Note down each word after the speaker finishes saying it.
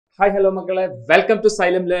Hi, hello മക്കളെ. Welcome to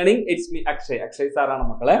Xylem learning. It's me Akshay സാറാണ്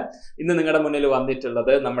മക്കളെ. ഇന്ന് നിങ്ങളുടെ മുന്നിൽ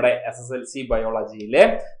വന്നിട്ടുള്ളത് നമ്മുടെ SSLC ബയോളജിയിലെ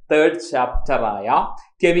 3rd ചാപ്റ്റർ ആയ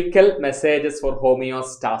കെമിക്കൽ മെസ്സേജസ് ഫോർ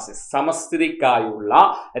ഹോമിയോസ്റ്റാസിസ്, സമസ്ഥിതിക്കായുള്ള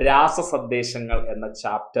രാസസന്ദേശങ്ങൾ എന്ന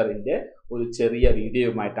ചാപ്റ്ററിന്റെ ഒരു ചെറിയ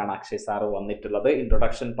വീഡിയോയുമായിട്ടാണ് അക്ഷയ് സാറ് വന്നിട്ടുള്ളത്.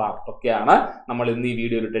 ഇൻട്രൊഡക്ഷൻ പാർട്ടൊക്കെയാണ് നമ്മൾ ഇന്ന് ഈ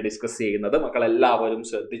വീഡിയോയിലിട്ട് ഡിസ്കസ് ചെയ്യുന്നത്. മക്കളെല്ലാവരും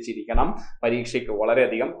ശ്രദ്ധിച്ചിരിക്കണം. പരീക്ഷയ്ക്ക്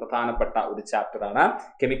വളരെയധികം പ്രധാനപ്പെട്ട ഒരു ചാപ്റ്ററാണ്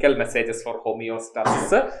കെമിക്കൽ മെസ്സേജസ് ഫോർ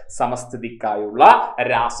ഹോമിയോസ്റ്റാസിസ്, സമസ്ഥിതിക്കായുള്ള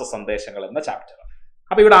രാസസന്ദേശങ്ങൾ എന്ന ചാപ്റ്റർ.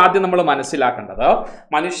 അപ്പൊ ഇവിടെ ആദ്യം നമ്മൾ മനസ്സിലാക്കേണ്ടത്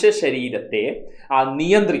മനുഷ്യ ശരീരത്തെ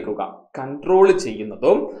നിയന്ത്രിക്കുക, കൺട്രോൾ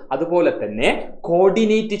ചെയ്യുന്നതും അതുപോലെ തന്നെ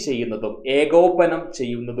കോർഡിനേറ്റ് ചെയ്യുന്നതും ഏകോപനം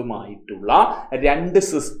ചെയ്യുന്നതുമായിട്ടുള്ള രണ്ട്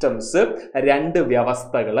സിസ്റ്റംസ്, രണ്ട്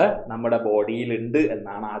വ്യവസ്ഥകള് നമ്മുടെ ബോഡിയിൽ ഉണ്ട്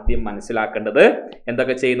എന്നാണ് ആദ്യം മനസ്സിലാക്കേണ്ടത്.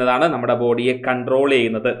 എന്തൊക്കെ ചെയ്യുന്നതാണ്? നമ്മുടെ ബോഡിയെ കൺട്രോൾ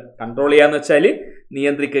ചെയ്യുന്നത്. കൺട്രോൾ ചെയ്യാന്ന് വെച്ചാൽ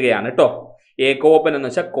നിയന്ത്രിക്കുകയാണ് കേട്ടോ. ഏകോപനം എന്ന്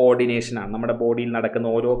വെച്ചാൽ കോർഡിനേഷൻ ആണ്. നമ്മുടെ ബോഡിയിൽ നടക്കുന്ന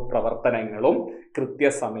ഓരോ പ്രവർത്തനങ്ങളും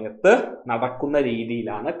കൃത്യസമയത്ത് നടക്കുന്ന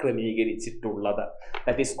രീതിയിലാണ് ക്രമീകരിച്ചിട്ടുള്ളത്.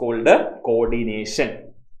 That is called coordination.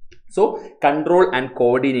 So control and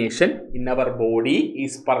coordination in our body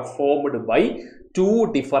is performed by two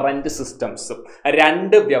different systems.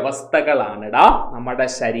 രണ്ട് വ്യവസ്ഥകളാണ് നമ്മുടെ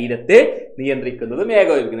ശരീരത്തെ നിയന്ത്രിക്കുന്നതും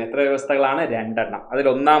ഏകോപിപ്പിക്കുന്നത്. എത്ര വ്യവസ്ഥകളാണ്? രണ്ടെണ്ണം. അതിൽ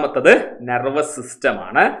ഒന്നാമത്തത് നെർവസ് സിസ്റ്റം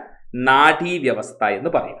ആണ്, നാഡീ വ്യവസ്ഥ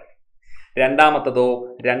എന്ന് പറയും.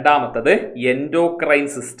 രണ്ടാമത്തത് എൻഡോക്രൈൻ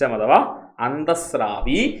സിസ്റ്റം അഥവാ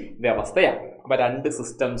അന്തസ്രാവി വ്യവസ്ഥയാണ്. അപ്പൊ രണ്ട്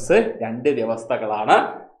സിസ്റ്റംസ്, രണ്ട് വ്യവസ്ഥകളാണ്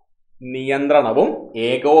നിയന്ത്രണവും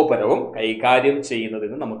ഏകോപനവും കൈകാര്യം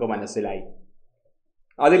ചെയ്യുന്നതെന്ന് നമുക്ക് മനസ്സിലായി.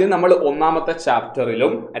 അതിൽ നമ്മൾ ഒന്നാമത്തെ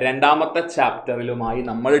ചാപ്റ്ററിലും രണ്ടാമത്തെ ചാപ്റ്ററിലുമായി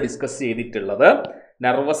നമ്മൾ ഡിസ്കസ് ചെയ്തിട്ടുള്ളത്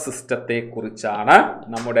നെർവസ് സിസ്റ്റത്തെ കുറിച്ചാണ്.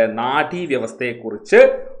 നമ്മുടെ നാഡീ വ്യവസ്ഥയെ കുറിച്ച്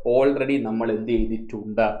ഓൾറെഡി നമ്മൾ എന്ത്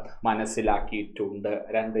ചെയ്തിട്ടുണ്ട്? മനസ്സിലാക്കിയിട്ടുണ്ട്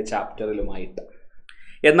രണ്ട് ചാപ്റ്ററിലുമായിട്ട്.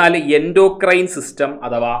 എന്നാൽ എൻഡോക്രൈൻ സിസ്റ്റം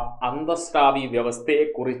അഥവാ അന്തസ്രാവി വ്യവസ്ഥയെ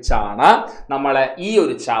കുറിച്ചാണ് നമ്മൾ ഈ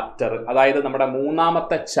ഒരു ചാപ്റ്റർ, അതായത് നമ്മുടെ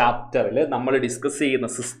മൂന്നാമത്തെ ചാപ്റ്ററിൽ നമ്മൾ ഡിസ്കസ് ചെയ്യുന്ന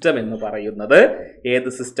സിസ്റ്റം എന്ന് പറയുന്നത് ഏത്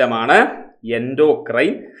സിസ്റ്റമാണ്?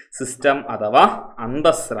 എൻഡോക്രൈൻ സിസ്റ്റം അഥവാ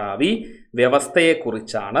അന്തസ്രാവി വ്യവസ്ഥയെ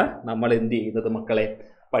കുറിച്ചാണ് നമ്മൾ എന്ത് ചെയ്യുന്നത് മക്കളെ?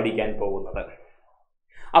 പഠിക്കാൻ പോകുന്നത്.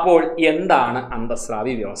 അപ്പോൾ എന്താണ്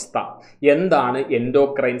അന്തസ്രാവി വ്യവസ്ഥ? എന്താണ്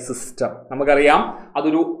എൻഡോക്രൈൻ സിസ്റ്റം? നമുക്കറിയാം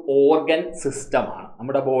അതൊരു ഓർഗൻ സിസ്റ്റമാണ്.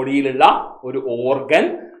 നമ്മുടെ ബോഡിയിലുള്ള ഒരു ഓർഗൻ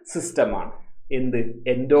സിസ്റ്റമാണ് എന്ത്?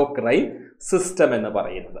 എൻഡോക്രൈൻ സിസ്റ്റം എന്ന്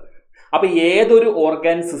പറയുന്നത്. അപ്പൊ ഏതൊരു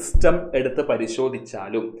ഓർഗൻ സിസ്റ്റം എടുത്ത്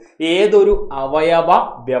പരിശോധിച്ചാലും, ഏതൊരു അവയവ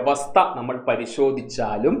വ്യവസ്ഥ നമ്മൾ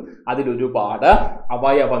പരിശോധിച്ചാലും അതിലൊരുപാട്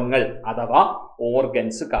അവയവങ്ങൾ അഥവാ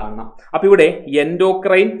ഓർഗൻസ് കാണാം. അപ്പൊ ഇവിടെ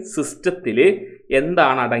എൻഡോക്രൈൻ സിസ്റ്റത്തില്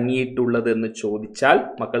എന്താണ് അടങ്ങിയിട്ടുള്ളത് എന്ന് ചോദിച്ചാൽ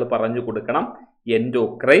മക്കൾ പറഞ്ഞു കൊടുക്കണം.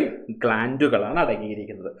 എൻഡോക്രൈൻ ഗ്ലാൻഡുകളാണ്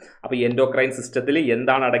അടങ്ങിയിരിക്കുന്നത്. അപ്പൊ എൻഡോക്രൈൻ സിസ്റ്റത്തിൽ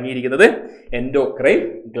എന്താണ് അടങ്ങിയിരിക്കുന്നത്? Endocrine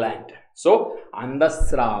gland. സോ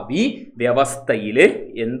അന്തസ്രാവി വ്യവസ്ഥയില്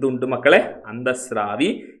എന്തുണ്ട് മക്കളെ? അന്തസ്രാവി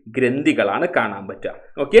ഗ്രന്ഥികളാണ് കാണാൻ പറ്റുക.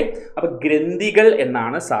 ഓക്കെ, അപ്പൊ ഗ്രന്ഥികൾ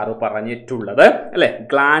എന്നാണ് സാറ് പറഞ്ഞിട്ടുള്ളത് അല്ലെ?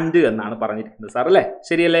 ഗ്ലാൻഡ് എന്നാണ് പറഞ്ഞിരിക്കുന്നത് സാർ അല്ലെ?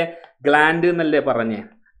 ശരിയല്ലേ? ഗ്ലാൻഡ് എന്നല്ലേ പറഞ്ഞേ?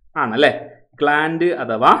 ആണല്ലേ? ഗ്ലാൻഡ്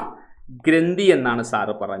അഥവാ ഗ്രന്ഥി എന്നാണ്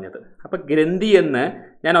സാറ് പറഞ്ഞത്. അപ്പൊ ഗ്രന്ഥി എന്ന്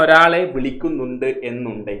ഞാൻ ഒരാളെ വിളിക്കുന്നുണ്ട്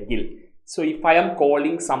എന്നുണ്ടെങ്കിൽ, so if I am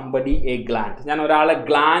calling somebody A gland, ഞാൻ ഒരാളെ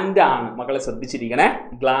ഗ്ലാൻഡ് ആണ്, മക്കളെ ശ്രദ്ധിച്ചിരിക്കണേ,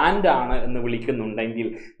 ഗ്ലാൻഡ് ആണ് എന്ന് വിളിക്കുന്നുണ്ടെങ്കിൽ,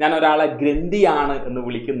 ഞാൻ ഒരാളെ ഗ്രന്ഥിയാണ് എന്ന്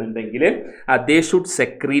വിളിക്കുന്നുണ്ടെങ്കിൽ ദേ ഷുഡ്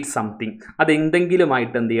സെക്രീറ്റ് സംതിങ്.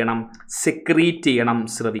 അതെന്തെങ്കിലുമായിട്ട് എന്ത് ചെയ്യണം? സെക്രീറ്റ് ചെയ്യണം,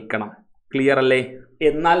 ശ്രവിക്കണം. ക്ലിയർ അല്ലേ?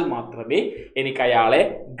 എന്നാൽ മാത്രമേ എനിക്ക് അയാളെ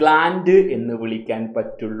ഗ്ലാൻഡ് എന്ന് വിളിക്കാൻ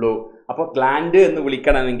പറ്റുള്ളൂ. അപ്പോൾ ഗ്ലാൻഡ് എന്ന്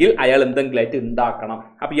വിളിക്കണമെങ്കിൽ അയാൾ എന്തെങ്കിലുമായിട്ട് ഉണ്ടാക്കണം.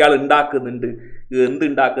 അപ്പം ഇയാൾ ഉണ്ടാക്കുന്നുണ്ട്.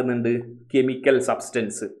 എന്തുണ്ടാക്കുന്നുണ്ട്? കെമിക്കൽ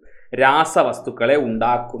സബ്സ്റ്റൻസ്, രാസവസ്തുക്കളെ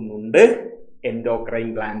ഉണ്ടാക്കുന്നുണ്ട് എൻഡോക്രൈൻ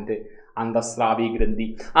ഗ്ലാൻഡ്, അന്തസ്രാവി ഗ്രന്ഥി.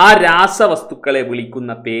 ആ രാസവസ്തുക്കളെ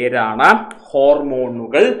വിളിക്കുന്ന പേരാണ്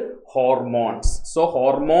ഹോർമോണുകൾ, ഹോർമോൺസ്. സോ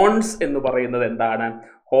ഹോർമോൺസ് എന്ന് പറയുന്നത് എന്താണ്?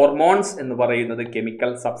 ഹോർമോൺസ് എന്ന് പറയുന്നത്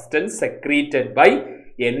chemical substance secreted by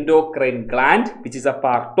endocrine gland which is A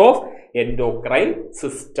part of endocrine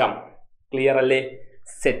system. Clear അല്ലേ?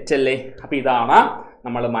 സെറ്റ് അല്ലേ? അപ്പൊ ഇതാണ്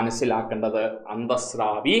നമ്മൾ മനസ്സിലാക്കേണ്ടത്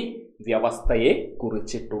അന്തസ്രാവി വ്യവസ്ഥയെ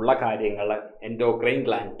കുറിച്ചിട്ടുള്ള കാര്യങ്ങൾ, എൻഡോക്രൈൻ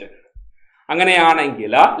ഗ്ലാൻഡ്.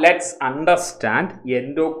 അങ്ങനെയാണെങ്കിൽ let's understand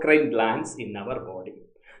endocrine glands in our body.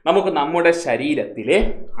 നമുക്ക് നമ്മുടെ ശരീരത്തിലെ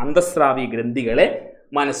അന്തസ്രാവി ഗ്രന്ഥികളെ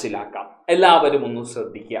മനസ്സിലാക്കാം. എല്ലാവരും ഒന്ന്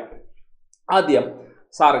ശ്രദ്ധിക്കുക. ആദ്യം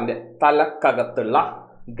സാറിൻ്റെ തലക്കകത്തുള്ള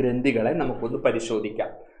ഗ്രന്ഥികളെ നമുക്കൊന്ന് പരിശോധിക്കാം.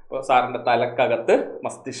 അപ്പോൾ സാറിൻ്റെ തലക്കകത്ത്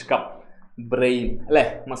മസ്തിഷ്കം, ബ്രെയിൻ അല്ലെ?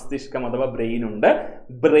 മസ്തിഷ്കം അഥവാ ബ്രെയിൻ ഉണ്ട്.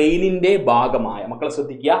 ബ്രെയിനിന്റെ ഭാഗമായ, മക്കളെ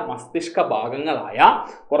ശ്രദ്ധിക്കുക, മസ്തിഷ്ക ഭാഗങ്ങളായ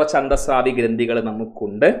കുറച്ച് അന്തസ്രാവി ഗ്രന്ഥികൾ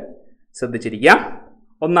നമുക്കുണ്ട്. ശ്രദ്ധിച്ചിരിക്കുക.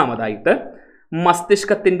 ഒന്നാമതായിട്ട്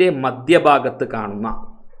മസ്തിഷ്കത്തിന്റെ മധ്യഭാഗത്ത് കാണുന്ന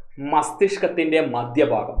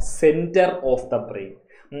സെന്റർ ഓഫ് ദ ബ്രെയിൻ,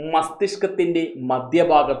 മസ്തിഷ്കത്തിന്റെ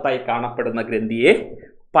മധ്യഭാഗത്തായി കാണപ്പെടുന്ന ഗ്രന്ഥിയെ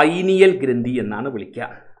പൈനിയൽ ഗ്രന്ഥി എന്നാണ് വിളിക്കുക.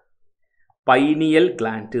 പൈനിയൽ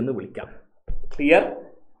ഗ്ലാൻഡ് എന്ന് വിളിക്കാം.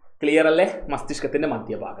 ക്ലിയർ അല്ലേ? മസ്തിഷ്കത്തിന്റെ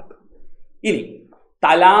മധ്യഭാഗത്ത്. ഇനി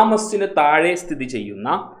തലാമസിന് താഴെ സ്ഥിതി ചെയ്യുന്ന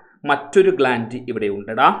മറ്റൊരു ഗ്ലാൻഡ് ഇവിടെ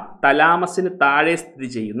ഉണ്ടടാ. തലാമസിന് താഴെ സ്ഥിതി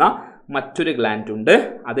ചെയ്യുന്ന മറ്റൊരു ഗ്ലാൻഡ് ഉണ്ട്.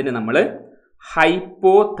 അതിന് നമ്മൾ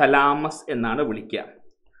ഹൈപ്പോ തലാമസ് എന്നാണ് വിളിക്കുക.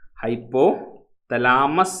 ഹൈപ്പോ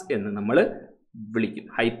തലാമസ് എന്ന് നമ്മൾ വിളിക്കും.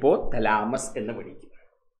 ഹൈപ്പോ തലാമസ് എന്ന് വിളിക്കും.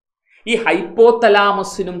 ഈ ഹൈപ്പോ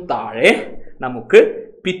തലാമസിനും താഴെ നമുക്ക്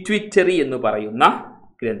പിറ്റ്യൂറ്ററി എന്ന് പറയുന്ന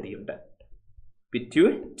ഗ്രന്ഥിയുണ്ട്.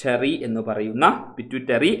 പിറ്റ്യൂറ്ററി എന്ന്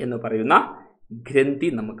പറയുന്ന ഗ്രന്ഥി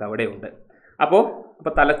നമുക്ക് അവിടെ ഉണ്ട്. അപ്പോൾ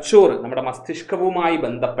തലച്ചോറ്, നമ്മുടെ മസ്തിഷ്കവുമായി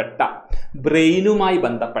ബന്ധപ്പെട്ട, ബ്രെയിനുമായി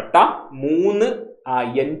ബന്ധപ്പെട്ട 3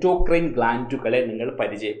 എൻഡോക്രൈൻ ഗ്ലാൻഡുകളെ നിങ്ങൾ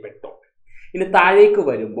പരിചയപ്പെട്ടു. ഇനി താഴേക്ക്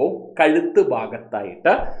വരുമ്പോൾ കഴുത്ത്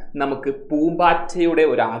ഭാഗത്തായിട്ട് നമുക്ക് പൂമ്പാറ്റയുടെ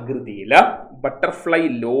ഒരു ആകൃതിയിൽ ബട്ടർഫ്ലൈ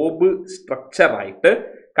ലോബ് സ്ട്രക്ചറായിട്ട്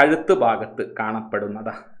കഴുത്ത് ഭാഗത്ത്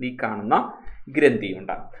കാണപ്പെടുന്നത് ഈ കാണുന്ന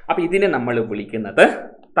ഗ്രന്ഥിയുണ്ട്. അപ്പം ഇതിനെ നമ്മൾ വിളിക്കുന്നത്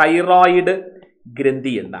തൈറോയിഡ്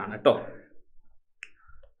ഗ്രന്ഥി എന്നാണ് കേട്ടോ.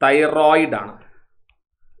 തൈറോയിഡ് ആണ്,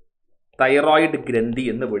 തൈറോയിഡ് ഗ്രന്ഥി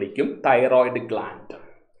എന്ന് വിളിക്കും. Thyroid gland.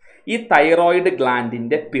 ഈ തൈറോയിഡ്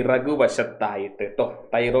ഗ്ലാൻഡിന്റെ പിറകുവശത്തായിട്ട് കേട്ടോ,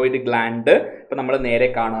 തൈറോയിഡ് ഗ്ലാൻഡ് ഇപ്പം നമ്മൾ നേരെ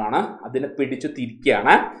കാണുകയാണ്, അതിനെ പിടിച്ചു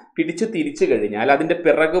തിരിക്കുകയാണ്. പിടിച്ചു തിരിച്ചു കഴിഞ്ഞാൽ അതിൻ്റെ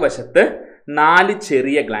പിറകുവശത്ത് 4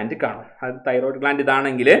 ചെറിയ ഗ്ലാൻഡ് കാണും. അത് തൈറോയിഡ് ഗ്ലാൻഡ്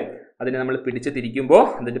ഇതാണെങ്കിൽ അതിനെ നമ്മൾ പിടിച്ചു തിരിക്കുമ്പോൾ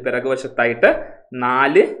അതിൻ്റെ പിറകുവശത്തായിട്ട്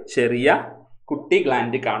 4 ചെറിയ കുട്ടി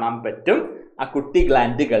ഗ്ലാൻഡ് കാണാൻ പറ്റും. ആ കുട്ടി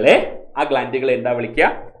ഗ്ലാൻഡുകളെ എന്താ വിളിക്കുക?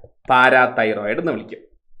 പാരാതൈറോയിഡ് എന്ന് വിളിക്കും.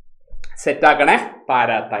 സെറ്റാക്കണേ,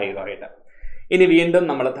 പാരാതൈറോയിഡ്. ഇനി വീണ്ടും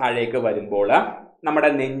നമ്മൾ താഴേക്ക് വരുമ്പോൾ നമ്മുടെ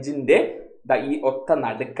നെഞ്ചിൻ്റെ ഈ ഒത്ത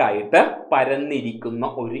നടുക്കായിട്ട് പരന്നിരിക്കുന്ന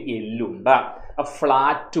ഒരു എല്ലുണ്ട്.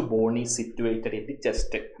 Flat Boney situated in the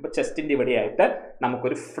chest. അപ്പോൾ ചെസ്റ്റിൻ്റെ ഇവിടെയായിട്ട്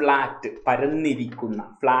നമുക്കൊരു പരന്നിരിക്കുന്ന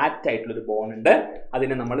ഫ്ലാറ്റ് ആയിട്ടുള്ളൊരു ബോണുണ്ട്.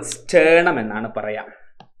 അതിനെ നമ്മൾ സ്റ്റേണം എന്നാണ് പറയാം.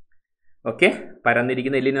 ഓക്കെ,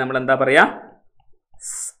 പരന്നിരിക്കുന്ന എല്ലിന് നമ്മൾ എന്താ പറയാ?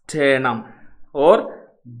 സ്റ്റേണം ഓർ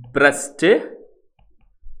ബ്രസ്റ്റ്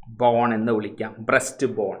ബോൺ എന്ന് വിളിക്കാം. ബ്രസ്റ്റ്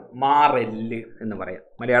ബോൺ, മാറെല്ല് എന്ന് പറയാം.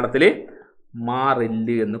 മലയാളത്തിൽ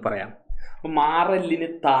മാറെല്ല് എന്ന് പറയാം. അപ്പോൾ മാറെല്ലിന്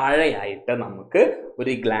താഴെയായിട്ട് നമുക്ക്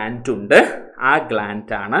ഒരു ഗ്ലാൻഡ് ഉണ്ട്. ആ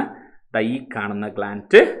ഗ്ലാൻഡ് ആണ് ഈ കാണുന്ന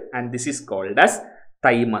gland. And this is called as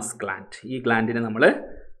thymus gland. ഈ ഗ്ലാൻഡിനെ നമ്മൾ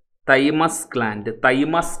തൈമസ് ഗ്ലാൻഡ്,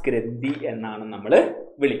 തൈമസ് ഗ്രന്ഥി എന്നാണ് നമ്മൾ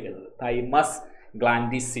വിളിക്കുന്നത്. Thymus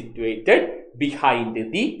gland is situated behind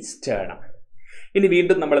the sternum. ഇനി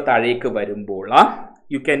വീണ്ടും നമ്മൾ താഴേക്ക് വരുമ്പോൾ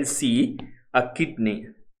you can see a kidney,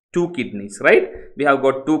 2 kidneys, right? We have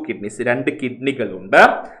got 2 kidneys. 2 കിഡ്നികളുണ്ട്.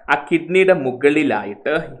 ആ കിഡ്നിയുടെ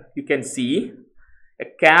മുകളിലായിട്ട് you can see a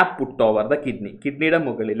cap put over the kidney. കിഡ്നിയുടെ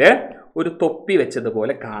മുകളിൽ ഒരു തൊപ്പി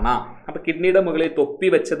വെച്ചതുപോലെ കാണാം. അപ്പോൾ കിഡ്നിയുടെ മുകളിൽ തൊപ്പി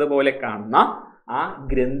വെച്ചതുപോലെ കാണുന്ന ആ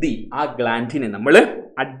ഗ്രന്ഥി, ആ ഗ്ലാൻഡിനെ നമ്മൾ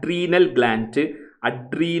അഡ്രീനൽ ഗ്ലാൻഡ്,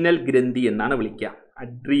 അഡ്രീനൽ ഗ്രന്ഥി എന്നാണ് വിളിക്കുക.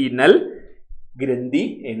 അഡ്രീനൽ ഗ്രന്ഥി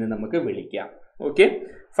എന്ന് നമുക്ക് വിളിക്കാം. Okay,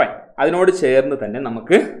 fine. അതിനോട് ചേർന്ന് തന്നെ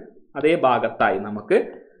നമുക്ക് അതേ ഭാഗത്തായി നമുക്ക്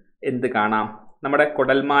എന്ത് കാണാം? നമ്മുടെ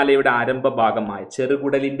കുടൽമാലയുടെ ആരംഭഭാഗമായ,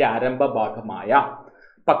 ചെറുകുടലിൻ്റെ ആരംഭഭാഗമായ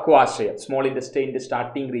പക്വാശയം, സ്മോൾ ഇൻറ്റസ്റ്റൈൻ്റെ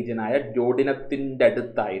സ്റ്റാർട്ടിംഗ് റീജിയനായ ഡ്യോഡിനത്തിൻ്റെ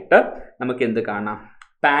അടുത്തായിട്ട് നമുക്ക് എന്ത് കാണാം?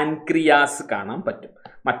 പാൻക്രിയാസ് കാണാൻ പറ്റും.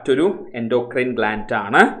 മറ്റൊരു എൻഡോക്രൈൻ ഗ്ലാൻഡ്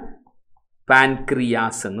ആണ്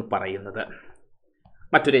പാൻക്രിയാസ് എന്ന് പറയുന്നത്.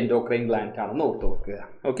 മറ്റൊരു എൻഡോക്രൈൻ ഗ്ലാൻഡ് ആണെന്ന് ഓർത്ത് വെക്കുക.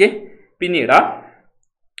 ഓക്കെ, പിന്നീട്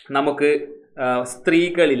നമുക്ക്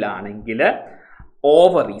സ്ത്രീകളിലാണെങ്കിൽ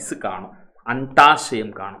ഓവറീസ് കാണും, അണ്ഡാശയം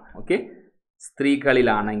കാണും. ഓക്കെ,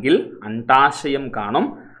 സ്ത്രീകളിലാണെങ്കിൽ അണ്ഡാശയം കാണും.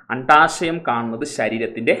 അണ്ഡാശയം കാണുന്നത്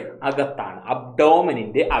ശരീരത്തിൻ്റെ അകത്താണ്,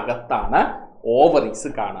 അബ്ഡോമനിൻ്റെ അകത്താണ്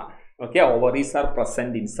ഓവറീസ് കാണുക. Okay, ovaries are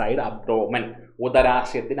present inside abdomen,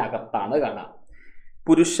 ഉദരാശയത്തിന് അകത്താണ് കാണുക.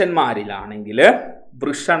 പുരുഷന്മാരിലാണെങ്കിൽ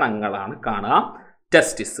വൃഷണങ്ങളാണ് കാണുക,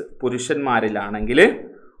 ടെസ്റ്റിസ്. പുരുഷന്മാരിലാണെങ്കിൽ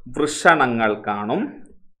വൃഷണങ്ങൾ കാണും.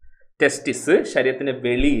 ടെസ്റ്റിസ് ശരീരത്തിൻ്റെ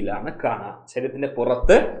വെളിയിലാണ് കാണുക. ശരീരത്തിൻ്റെ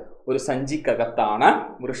പുറത്ത് ഒരു സഞ്ചിക്കകത്താണ്,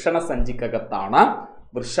 വൃഷണ സഞ്ചിക്കകത്താണ്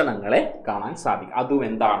വൃഷണങ്ങളെ കാണാൻ സാധിക്കും. അതും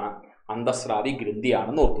എന്താണ്? അന്തസ്രാവി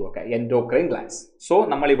ഗ്രന്ഥിയാണെന്ന് ഓർത്തു വെക്കുക, എൻഡോക്രൈൻ ഗ്ലാൻഡ്സ്. സോ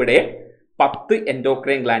നമ്മളിവിടെ 10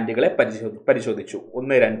 എൻഡോക്രൈൻ ഗ്ലാൻഡുകളെ പരിശോധിച്ചു. 1,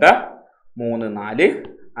 2, 3, 4,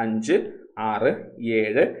 5, 6,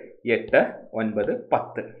 7, 8, 9,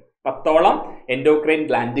 10. 10ഓളം എൻഡോക്രൈൻ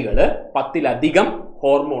ഗ്ലാൻഡുകൾ 10ലധികം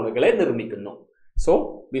ഹോർമോണുകളെ നിർമ്മിക്കുന്നു. So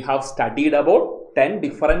we have studied about 10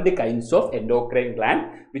 different kinds of endocrine gland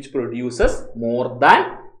which produces more than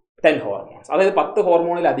 10 hormones. അതായത് 10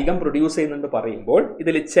 ഹോർമോണിലധികം പ്രൊഡ്യൂസ് ചെയ്യുന്നുണ്ട് പറയുമ്പോൾ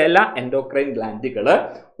ഇതിൽ ചില എൻഡോക്രൈൻ ഗ്ലാൻഡുകൾ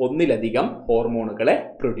ഒന്നിലധികം ഹോർമോണുകളെ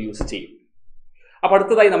പ്രൊഡ്യൂസ് ചെയ്യും. അപ്പോൾ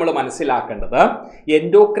അടുത്തതായി നമ്മൾ മനസ്സിലാക്കേണ്ടത്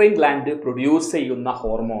എൻഡോക്രൈൻ ഗ്ലാൻഡ് പ്രൊഡ്യൂസ് ചെയ്യുന്ന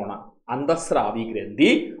ഹോർമോൺ അന്തസ്രാവി ഗ്രന്ഥി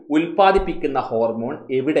ഉൽപ്പാദിപ്പിക്കുന്ന ഹോർമോൺ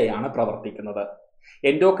എവിടെയാണ് പ്രവർത്തിക്കുന്നത്?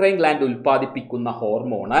 എൻഡോക്രൈൻ ഗ്ലാൻഡ് ഉൽപ്പാദിപ്പിക്കുന്ന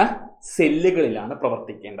ഹോർമോണ് സെല്ലുകളിലാണ്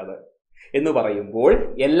പ്രവർത്തിക്കേണ്ടത്. എന്ന് പറയുമ്പോൾ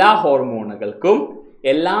എല്ലാ ഹോർമോണുകൾക്കും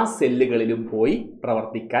എല്ലാ സെല്ലുകളിലും പോയി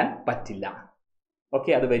പ്രവർത്തിക്കാൻ പറ്റില്ല.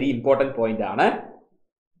 ഓക്കെ, അത് വെരി ഇമ്പോർട്ടൻറ്റ് പോയിന്റ് ആണ്.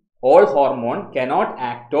 All hormone cannot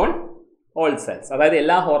act on all cells. അതായത്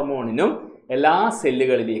എല്ലാ ഹോർമോണിനും എല്ലാ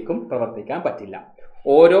സെല്ലുകളിലേക്കും പ്രവർത്തിക്കാൻ പറ്റില്ല.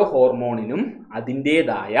 ഓരോ ഹോർമോണിനും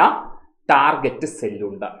അതിൻ്റെതായ ടാർഗറ്റ്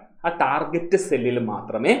സെല്ലുണ്ട്. ആ ടാർഗറ്റ് സെല്ലിൽ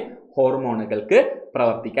മാത്രമേ ഹോർമോണുകൾക്ക്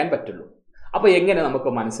പ്രവർത്തിക്കാൻ പറ്റുള്ളൂ. അപ്പോൾ എങ്ങനെ നമുക്ക്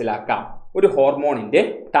മനസ്സിലാക്കാം ഒരു ഹോർമോണിൻ്റെ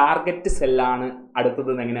ടാർഗറ്റ് സെല്ലാണ്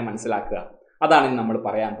അടുത്തതെന്ന് എങ്ങനെ മനസ്സിലാക്കുക? അതാണ് നമ്മൾ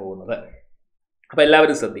പറയാൻ പോകുന്നത്. അപ്പോൾ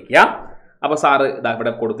എല്ലാവരും ശ്രദ്ധിക്കുക. അപ്പോൾ സാറ് ഇതാ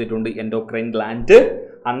ഇവിടെ കൊടുത്തിട്ടുണ്ട് എൻഡോക്രൈൻ ഗ്ലാൻഡ്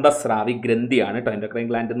അന്തസ്രാവി ഗ്രന്ഥിയാണ് കേട്ടോ. എൻഡോക്രൈൻ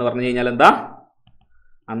ഗ്ലാൻഡ് എന്ന് പറഞ്ഞു കഴിഞ്ഞാൽ എന്താ?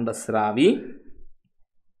 അന്തസ്രാവി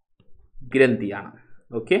ഗ്രന്ഥിയാണ്.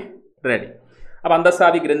 Okay, ready. അപ്പോൾ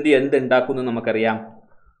അന്തസ്രാവി ഗ്രന്ഥി എന്തുണ്ടാക്കുന്നു നമുക്കറിയാം?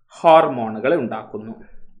 ഹോർമോണുകൾ ഉണ്ടാക്കുന്നു.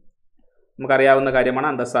 നമുക്കറിയാവുന്ന കാര്യമാണ്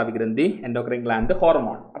അന്തസ്രാവി ഗ്രന്ഥി, എൻഡോക്രൈൻ ഗ്ലാൻഡ്,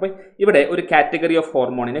 ഹോർമോൺ. അപ്പോൾ ഇവിടെ ഒരു കാറ്റഗറി ഓഫ്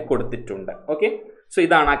ഹോർമോണിനെ കൊടുത്തിട്ടുണ്ട്. ഓക്കെ, സോ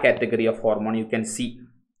ഇതാണ് ആ category of hormone. You can see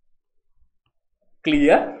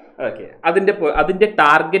clear. Okay, അതിൻ്റെ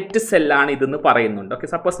ടാർഗറ്റ് സെല്ലാണ് ഇതെന്ന് പറയുന്നുണ്ട്. ഓക്കെ,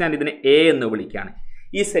 സപ്പോസ് ഞാൻ ഇതിനെ എ എന്ന് വിളിക്കുകയാണ്,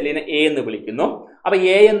 ഈ സെല്ലിനെ എ എന്ന് വിളിക്കുന്നു. അപ്പോൾ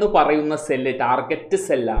എ എന്ന് പറയുന്ന സെല്ല് ടാർഗറ്റ്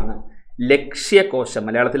സെല്ലാണ് ലക്ഷ്യകോശം.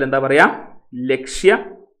 മലയാളത്തിൽ എന്താ പറയുക?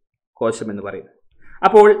 ലക്ഷ്യകോശം എന്ന് പറയും.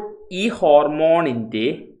 അപ്പോൾ ഈ ഹോർമോണിൻ്റെ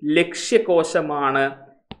ലക്ഷ്യകോശമാണ്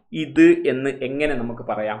ഇത് എന്ന് എങ്ങനെ നമുക്ക്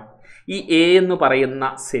പറയാം? ഈ എ എന്ന് പറയുന്ന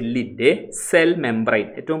സെല്ലിൻ്റെ സെൽ മെംബ്രെയിൻ,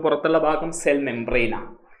 ഏറ്റവും പുറത്തുള്ള ഭാഗം സെൽ മെംബ്രെയിനാണ്.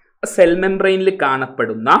 സെൽ മെംബ്രെയിനിൽ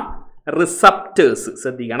കാണപ്പെടുന്ന റിസപ്റ്റേഴ്സ്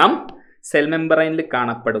ശ്രദ്ധിക്കണം. സെൽ മെംബ്രെയിനിൽ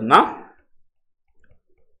കാണപ്പെടുന്ന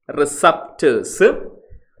റിസപ്റ്റേഴ്സ്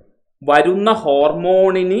വരുന്ന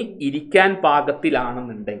ഹോർമോണിന് ഇരിക്കാൻ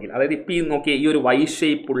പാകത്തിലാണെന്നുണ്ടെങ്കിൽ, അതായത് ഇപ്പം ഈ നോക്കിയേ, ഈ ഒരു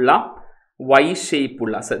വൈ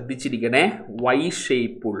ഷേപ്പുള്ള ശ്രദ്ധിച്ചിരിക്കണേ, വൈ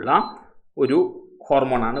ഷേപ്പുള്ള ഒരു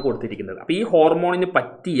ഹോർമോണാണ് കൊടുത്തിരിക്കുന്നത്. അപ്പോൾ ഈ ഹോർമോണിന്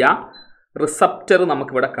പറ്റിയ റിസപ്റ്റർ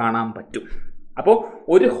നമുക്കിവിടെ കാണാൻ പറ്റും. അപ്പോൾ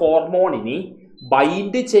ഒരു ഹോർമോണിന്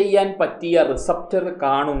ബൈൻഡ് ചെയ്യാൻ പറ്റിയ റിസപ്റ്റർ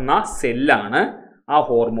കാണുന്ന സെല്ലാണ് ആ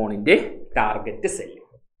ഹോർമോണിൻ്റെ ടാർഗറ്റ് സെല്ല്.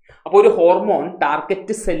 അപ്പോൾ ഒരു ഹോർമോൺ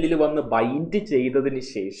ടാർഗറ്റ് സെല്ലിൽ വന്ന് ബൈൻഡ് ചെയ്തതിന്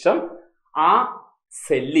ശേഷം ആ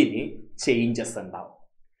സെല്ലിന് ചേഞ്ചസ് ഉണ്ടാവും.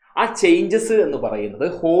 ആ ചേഞ്ചസ് എന്ന് പറയുന്നത്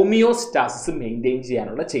ഹോമിയോസ്റ്റാസിസ് മെയിൻറ്റെയിൻ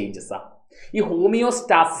ചെയ്യാനുള്ള ചേഞ്ചസാണ്. ഈ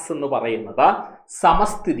ഹോമിയോസ്റ്റാസിസ് എന്ന് പറയുന്നത്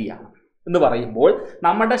സമസ്ഥിതിയാണ്. എന്ന് പറയുമ്പോൾ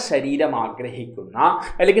നമ്മുടെ ശരീരം ആഗ്രഹിക്കുന്ന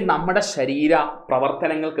അല്ലെങ്കിൽ നമ്മുടെ ശരീര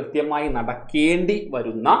പ്രവർത്തനങ്ങൾ കൃത്യമായി നടക്കേണ്ടി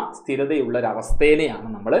വരുന്ന സ്ഥിരതയുള്ള ഒരവസ്ഥേനെയാണ്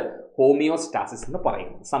നമ്മൾ ഹോമിയോസ്റ്റാസിസ് എന്ന്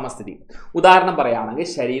പറയുന്നത്, സമസ്ഥിതി. ഉദാഹരണം പറയുകയാണെങ്കിൽ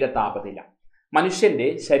ശരീര താപനില. മനുഷ്യൻ്റെ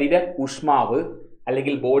ശരീര ഊഷ്മാവ്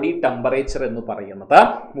അല്ലെങ്കിൽ ബോഡി ടെമ്പറേച്ചർ എന്ന് പറയുന്നത്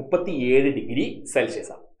 37 ഡിഗ്രി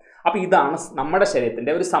സെൽഷ്യസ് ആണ്. അപ്പോൾ ഇതാണ് നമ്മുടെ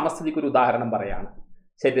ശരീരത്തിൻ്റെ ഒരു സമസ്ഥിതിക്ക് ഒരു ഉദാഹരണം പറയുകയാണ്,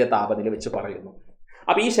 ശരീര താപനില വെച്ച് പറയുന്നു.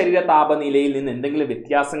 അപ്പോൾ ഈ ശരീര താപനിലയിൽ നിന്ന് എന്തെങ്കിലും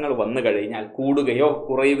വ്യത്യാസങ്ങൾ വന്നു കഴിഞ്ഞാൽ, കൂടുകയോ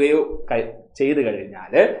കുറയുകയോ ചെയ്തു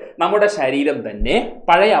കഴിഞ്ഞാൽ നമ്മുടെ ശരീരം തന്നെ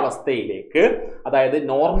പഴയ അവസ്ഥയിലേക്ക്, അതായത്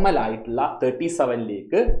നോർമൽ ആയിട്ടുള്ള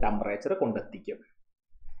 37ലേക്ക് ടെമ്പറേച്ചർ കൊണ്ടെത്തിക്കും.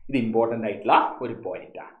 ഇത് ഇമ്പോർട്ടൻ്റ് ആയിട്ടുള്ള ഒരു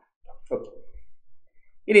പോയിന്റാണ്. ഓക്കെ,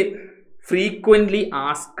 ഇനി ഫ്രീക്വൻ്റ്ലി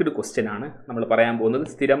ആസ്ക്ഡ് ക്വസ്റ്റ്യൻ ആണ് നമ്മൾ പറയാൻ പോകുന്നത്.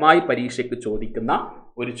 സ്ഥിരമായി പരീക്ഷയ്ക്ക് ചോദിക്കുന്ന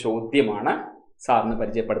ഒരു ചോദ്യമാണ് സാറിന്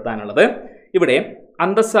പരിചയപ്പെടുത്താനുള്ളത്. ഇവിടെ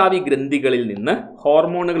അന്തസ്രാവി ഗ്രന്ഥികളിൽ നിന്ന്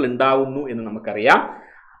ഹോർമോണുകൾ ഉണ്ടാവുന്നു എന്ന് നമുക്കറിയാം.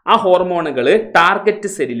 ആ ഹോർമോണുകൾ ടാർഗറ്റ്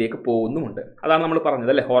സെല്ലിലേക്ക് പോകുന്നുമുണ്ട്. അതാണ് നമ്മൾ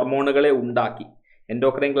പറഞ്ഞത് അല്ലേ, ഹോർമോണുകളെ ഉണ്ടാക്കി,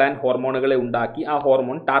 എൻഡോക്രൈൻ ഗ്ലാൻഡ് ഹോർമോണുകളെ ഉണ്ടാക്കി ആ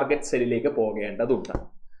ഹോർമോൺ ടാർഗറ്റ് സെല്ലിലേക്ക് പോകേണ്ടതുണ്ട്.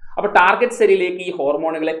 അപ്പോൾ ടാർഗറ്റ് സെല്ലിലേക്ക് ഈ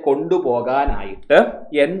ഹോർമോണുകളെ കൊണ്ടുപോകാനായിട്ട്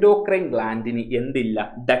എൻഡോക്രൈൻ ഗ്ലാൻഡിന് എന്തില്ല?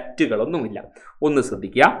 ഡക്റ്റുകളൊന്നുമില്ല. ഒന്ന്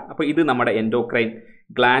ശ്രദ്ധിക്കുക. അപ്പോൾ ഇത് നമ്മുടെ എൻഡോക്രൈൻ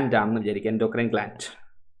ഗ്ലാൻഡ് ആണെന്ന് വിചാരിക്കുക, എൻഡോക്രൈൻ ഗ്ലാൻഡ്.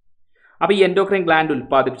 അപ്പോൾ ഈ എൻഡോക്രൈൻ ഗ്ലാൻഡ്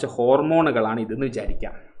ഉൽപ്പാദിപ്പിച്ച ഹോർമോണുകളാണ് ഇതെന്ന്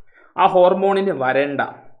വിചാരിക്കാം. ആ ഹോർമോണിന് വരേണ്ട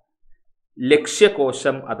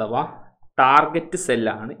ലക്ഷ്യകോശം അഥവാ ടാർഗറ്റ്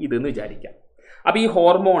സെല്ലാണ് ഇതെന്ന് വിചാരിക്കാം. അപ്പോൾ ഈ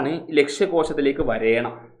ഹോർമോണ് ലക്ഷ്യകോശത്തിലേക്ക്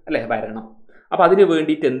വരണം അല്ലേ, വരണം. അപ്പോൾ അതിന്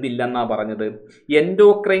വേണ്ടിയിട്ട് എന്തില്ലെന്നാണ് പറഞ്ഞത്?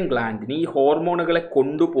 എൻഡോക്രൈൻ ഗ്ലാൻഡിന് ഈ ഹോർമോണുകളെ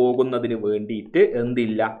കൊണ്ടുപോകുന്നതിന് വേണ്ടിയിട്ട്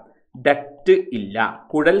എന്തില്ല? ഡക്റ്റ് ഇല്ല,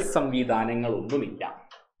 കുഴൽ സംവിധാനങ്ങളൊന്നുമില്ല.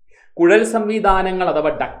 കുഴൽ സംവിധാനങ്ങൾ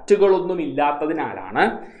അഥവാ ഡക്റ്റുകളൊന്നും ഇല്ലാത്തതിനാലാണ്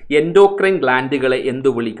എൻഡോക്രൈൻ ഗ്ലാൻഡുകളെ എന്തു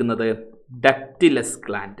വിളിക്കുന്നത്? Ductless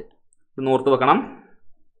gland. ഓർത്ത് വെക്കണം,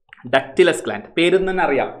 ഡക്റ്റിലസ് ഗ്ലാൻഡ്. പേരിൽ തന്നെ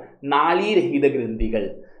അറിയാം, നാളീരഹിത ഗ്രന്ഥികൾ,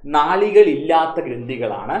 നാളികളില്ലാത്ത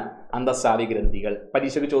ഗ്രന്ഥികളാണ് അന്തസ്രാവി ഗ്രന്ഥികൾ.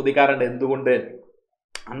 പരീക്ഷയ്ക്ക് ചോദിക്കാറുണ്ട് എന്തുകൊണ്ട്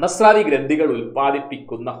അന്തസ്രാവി ഗ്രന്ഥികൾ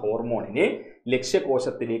ഉൽപ്പാദിപ്പിക്കുന്ന ഹോർമോണിനെ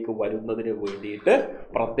ലക്ഷ്യകോശത്തിലേക്ക് വരുന്നതിന് വേണ്ടിയിട്ട്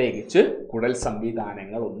പ്രത്യേകിച്ച് കുഴൽ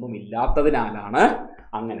സംവിധാനങ്ങൾ ഒന്നുമില്ലാത്തതിനാലാണ്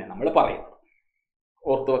അങ്ങനെ നമ്മൾ പറയുന്നത്.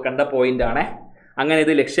 ഓർത്തു വെക്കേണ്ട പോയിന്റ് ആണ്. അങ്ങനെ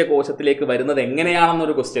ഇത് ലക്ഷ്യകോശത്തിലേക്ക് വരുന്നത്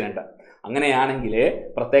എങ്ങനെയാണെന്നൊരു ക്വസ്റ്റ്യൻ ഉണ്ട്. അങ്ങനെയാണെങ്കിൽ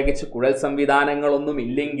പ്രത്യേകിച്ച് കുഴൽ സംവിധാനങ്ങളൊന്നും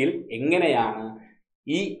ഇല്ലെങ്കിൽ എങ്ങനെയാണ്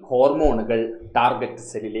ഈ ഹോർമോണുകൾ ടാർഗറ്റ്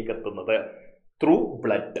സെല്ലിലേക്ക് എത്തുന്നത്? ത്രൂ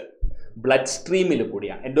ബ്ലഡ് സ്ട്രീമിൽ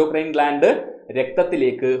കൂടിയാണ്. എൻഡോക്രൈൻ ഗ്ലാൻഡ്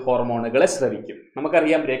രക്തത്തിലേക്ക് ഹോർമോണുകളെ സ്രവിക്കും.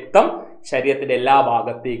 നമുക്കറിയാം രക്തം ശരീരത്തിന്റെ എല്ലാ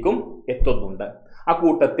ഭാഗത്തേക്കും എത്തുന്നുണ്ട്. ആ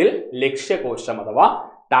കൂട്ടത്തിൽ ലക്ഷ്യകോശം അഥവാ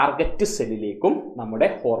ടാർഗറ്റ് സെല്ലിലേക്കും നമ്മുടെ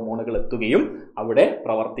ഹോർമോണുകൾ എത്തുകയും അവിടെ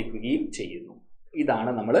പ്രവർത്തിക്കുകയും ചെയ്യുന്നു.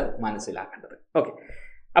 ഇതാണ് നമ്മൾ മനസ്സിലാക്കേണ്ടത്. ഓക്കെ,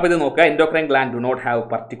 അപ്പോൾ ഇത് നോക്കുക. Endocrine gland do not have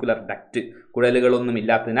particular duct. കുഴലുകളൊന്നും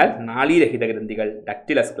ഇല്ലാത്തതിനാൽ നാളീരഹിത ഗ്രന്ഥികൾ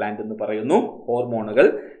ഡക്റ്റിലസ് ഗ്ലാൻഡ് എന്ന് പറയുന്നു. ഹോർമോണുകൾ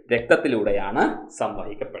രക്തത്തിലൂടെയാണ്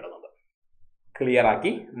സംവഹിക്കപ്പെടുന്നത്. ക്ലിയർ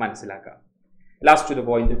ആക്കി മനസ്സിലാക്കാം. ലാസ്റ്റ് ഒരു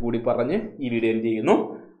പോയിന്റ് കൂടി പറഞ്ഞ് ഈ വീഡിയോ എന്ത് ചെയ്യുന്നു.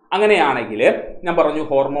 അങ്ങനെയാണെങ്കിൽ ഞാൻ പറഞ്ഞു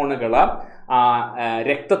ഹോർമോണുകൾ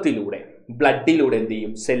രക്തത്തിലൂടെ ബ്ലഡിലൂടെ എന്ത്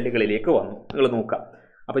ചെയ്യും? സെല്ലുകളിലേക്ക് വന്നു. നിങ്ങൾ നോക്കാം.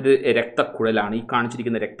 അപ്പോൾ ഇത് രക്തക്കുഴലാണ്, ഈ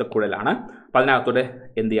കാണിച്ചിരിക്കുന്ന രക്തക്കുഴലാണ്. അപ്പോൾ അതിനകത്തൂടെ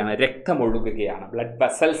എന്ത് ചെയ്യാണ്? രക്തമൊഴുകുകയാണ്. ബ്ലഡ്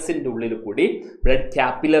വെസൽസിൻ്റെ ഉള്ളിൽ കൂടി, ബ്ലഡ്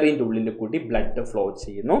ക്യാപ്പിലറിൻ്റെ ഉള്ളിൽ കൂടി ബ്ലഡ് ഫ്ലോ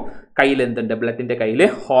ചെയ്യുന്നു. കയ്യിൽ എന്തുണ്ട്? ബ്ലഡിൻ്റെ കയ്യിൽ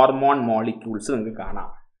ഹോർമോൺ മോളിക്യൂൾസ് നിങ്ങൾക്ക് കാണാം.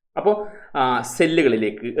 അപ്പോൾ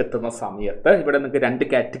സെല്ലുകളിലേക്ക് എത്തുന്ന സമയത്ത് ഇവിടെ നിങ്ങൾക്ക് രണ്ട്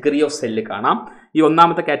കാറ്റഗറി ഓഫ് സെല്ല് കാണാം. ഈ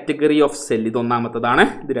ഒന്നാമത്തെ കാറ്റഗറി ഓഫ് സെല്ല് ഇത് ഒന്നാമത്തതാണ്,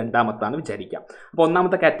 ഇത് രണ്ടാമത്താണ് വിചാരിക്കാം. അപ്പോൾ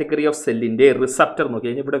ഒന്നാമത്തെ കാറ്റഗറി ഓഫ് സെല്ലിൻ്റെ റിസപ്റ്റർ നോക്കി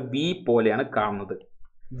കഴിഞ്ഞാൽ ഇവിടെ വി പോലെയാണ് കാണുന്നത്,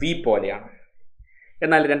 വി പോലെയാണ്.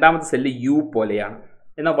 എന്നാൽ രണ്ടാമത്തെ സെല്ല് യു പോലെയാണ്.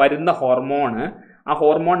 എന്നാൽ വരുന്ന ഹോർമോണ് ആ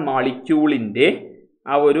ഹോർമോൺ മോളിക്യൂളിൻ്റെ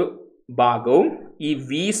ആ ഒരു ഭാഗവും ഈ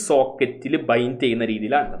വി സോക്കറ്റിൽ ബൈൻഡ് ചെയ്യുന്ന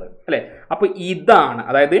രീതിയിലാണുള്ളത് അല്ലേ. അപ്പോൾ ഇതാണ്,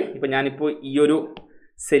 അതായത് ഇപ്പോൾ ഞാനിപ്പോൾ ഈ ഒരു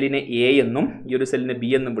സെല്ലിനെ എ എന്നും ഈ ഒരു സെല്ലിനെ ബി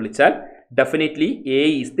എന്നും വിളിച്ചാൽ definitely A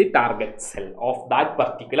is the target cell of that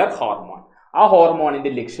particular hormone. ആ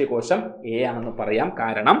ഹോർമോണിൻ്റെ ലക്ഷ്യകോശം എ ആണെന്ന് പറയാം.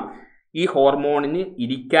 കാരണം ഈ ഹോർമോണിന്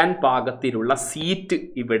ഇരിക്കാൻ പാകത്തിലുള്ള സീറ്റ്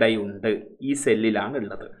ഇവിടെയുണ്ട്, ഈ സെല്ലിലാണ്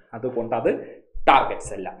ഉള്ളത്. അതുകൊണ്ട് അത് ടാർഗറ്റ്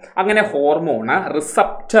സെല്ല. അങ്ങനെ ഹോർമോണ്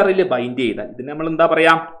റിസപ്റ്ററിൽ ബൈൻഡ് ചെയ്താൽ ഇതിന് നമ്മൾ എന്താ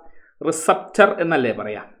പറയാം? റിസപ്റ്റർ എന്നല്ലേ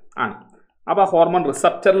പറയാം. ആണ്. അപ്പോൾ ഹോർമോൺ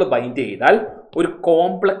റിസപ്റ്ററിൽ ബൈൻഡ് ചെയ്താൽ ഒരു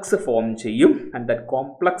കോംപ്ലക്സ് ഫോം ചെയ്യും. And that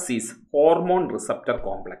complex is hormone receptor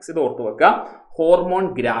complex. ഇത് ഓർത്തു വെക്കുക. ഹോർമോൺ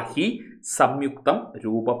ഗ്രാഹി സംയുക്തം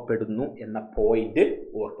രൂപപ്പെടുന്നു എന്ന പോയിന്റ്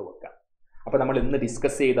ഓർത്തു വെക്കുക. അപ്പോൾ നമ്മൾ ഇന്ന്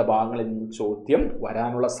ഡിസ്കസ് ചെയ്ത ഭാഗങ്ങളിൽ നിന്ന് ചോദ്യം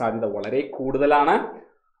വരാനുള്ള സാധ്യത വളരെ കൂടുതലാണ്.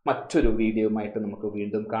 മറ്റൊരു വീഡിയോയുമായിട്ട് നമുക്ക്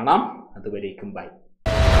വീണ്ടും കാണാം. അതുവരേക്കും ബൈ.